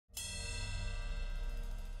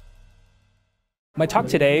My talk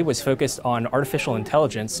today was focused on artificial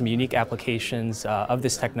intelligence, some unique applications of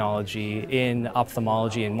this technology in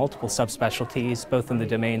ophthalmology and multiple subspecialties, both in the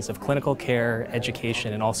domains of clinical care,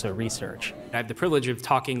 education, and also research. I have the privilege of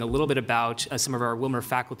talking a little bit about some of our Wilmer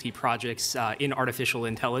faculty projects in artificial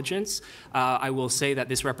intelligence. I will say that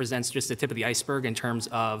this represents just the tip of the iceberg in terms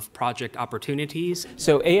of project opportunities.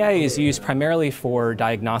 So AI is used primarily for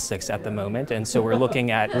diagnostics at the moment, and so we're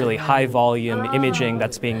looking at really high volume imaging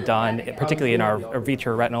that's being done, particularly in our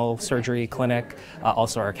vitreoretinal surgery clinic,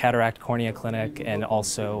 also our cataract cornea clinic, and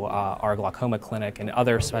also our glaucoma clinic and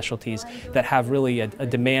other specialties that have really a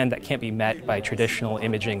demand that can't be met by traditional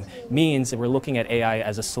imaging means. And we're looking at AI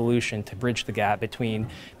as a solution to bridge the gap between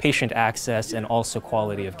patient access and also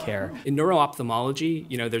quality of care. In neuro-ophthalmology,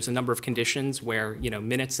 there's a number of conditions where,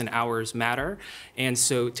 minutes and hours matter. And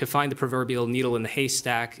so to find the proverbial needle in the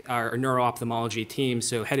haystack, our neuro-ophthalmology team,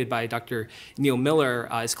 so headed by Dr. Neil Miller,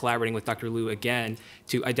 is collaborating with Dr. Liu again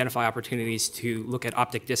to identify opportunities to look at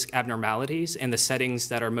optic disc abnormalities, and the settings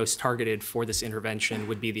that are most targeted for this intervention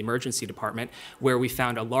would be the emergency department, where we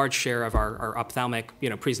found a large share of our ophthalmic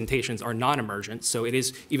presentations are non-emergent, so it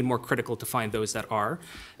is even more critical to find those that are,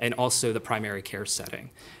 and also the primary care setting.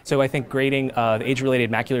 So I think grading the age-related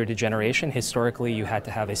macular degeneration, historically you had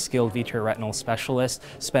to have a skilled vitreoretinal specialist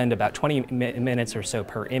spend about 20 minutes or so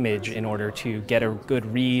per image in order to get a good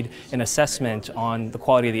read and assessment on the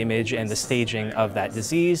quality of the image and the staging of that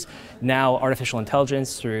disease. Now artificial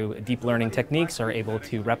intelligence through deep learning techniques are able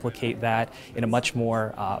to replicate that in a much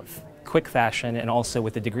more quick fashion, and also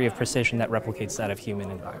with a degree of precision that replicates that of human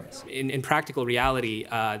environments. In practical reality,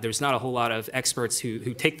 there's not a whole lot of experts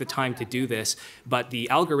who take the time to do this, but the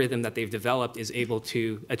algorithm that they've developed is able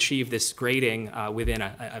to achieve this grading within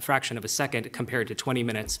a fraction of a second compared to 20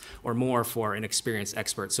 minutes or more for an experienced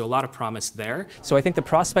expert. So a lot of promise there. So I think the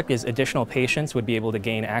prospect is additional patients would be able to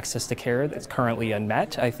gain access to care that's currently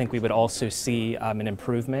unmet. I think we would also see an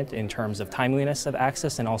improvement in terms of timeliness of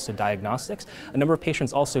access and also diagnostics. A number of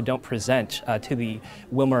patients also don't present to the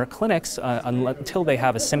Wilmer clinics until they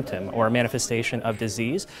have a symptom or a manifestation of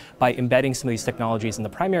disease. By embedding some of these technologies in the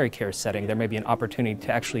primary care setting, there may be an opportunity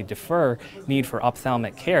to actually defer need for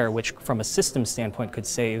ophthalmic care, which from a system standpoint could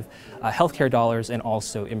save healthcare dollars and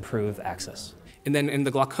also improve access. And then in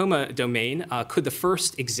the glaucoma domain, could the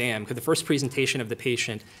first presentation of the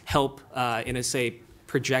patient help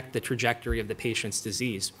project the trajectory of the patient's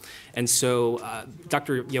disease? And so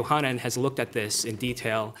Dr. Yohanan has looked at this in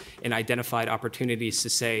detail and identified opportunities to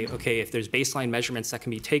say, okay, if there's baseline measurements that can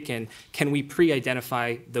be taken, can we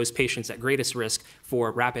pre-identify those patients at greatest risk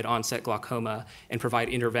for rapid onset glaucoma and provide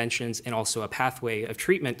interventions and also a pathway of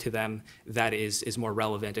treatment to them that is more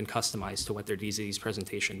relevant and customized to what their disease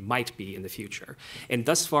presentation might be in the future. And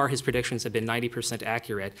thus far, his predictions have been 90%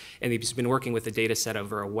 accurate, and he's been working with a data set of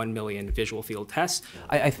over 1 million visual field tests.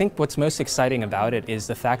 I think what's most exciting about it is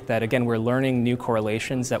the fact that, again, we're learning new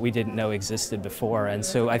correlations that we didn't know existed before. And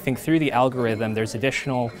so I think through the algorithm, there's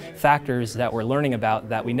additional factors that we're learning about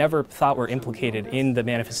that we never thought were implicated in the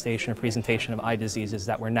manifestation or presentation of eye diseases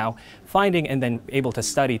that we're now finding and then able to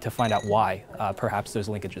study to find out why perhaps those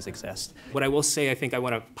linkages exist. What I will say, I think I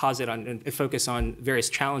want to posit on and focus on various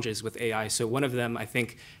challenges with AI. So one of them, I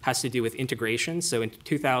think, has to do with integration. So in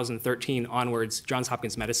 2013 onwards, Johns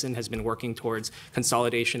Hopkins Medicine has been working towards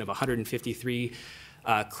consolidation of 153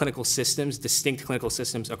 clinical systems, distinct clinical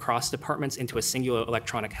systems across departments into a singular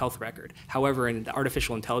electronic health record. However, in the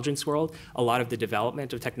artificial intelligence world, a lot of the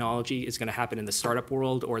development of technology is going to happen in the startup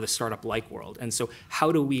world or the startup-like world. And so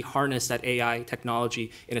how do we harness that AI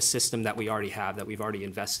technology in a system that we already have, that we've already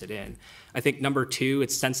invested in? I think number two,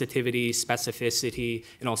 it's sensitivity, specificity,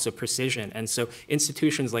 and also precision. And so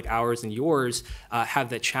institutions like ours and yours have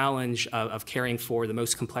the challenge of caring for the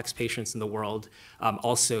most complex patients in the world,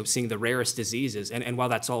 also seeing the rarest diseases. And while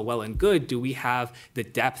that's all well and good, do we have the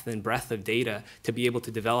depth and breadth of data to be able to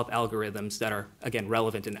develop algorithms that are, again,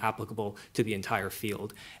 relevant and applicable to the entire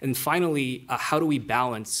field? And finally, how do we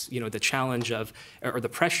balance, the challenge of, or the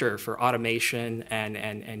pressure for automation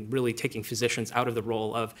and really taking physicians out of the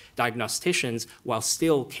role of diagnosticians while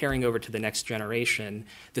still carrying over to the next generation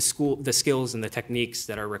the skills and the techniques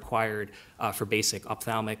that are required for basic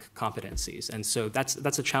ophthalmic competencies? And so that's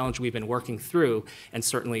a challenge we've been working through, and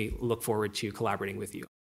certainly look forward to collaborating with you.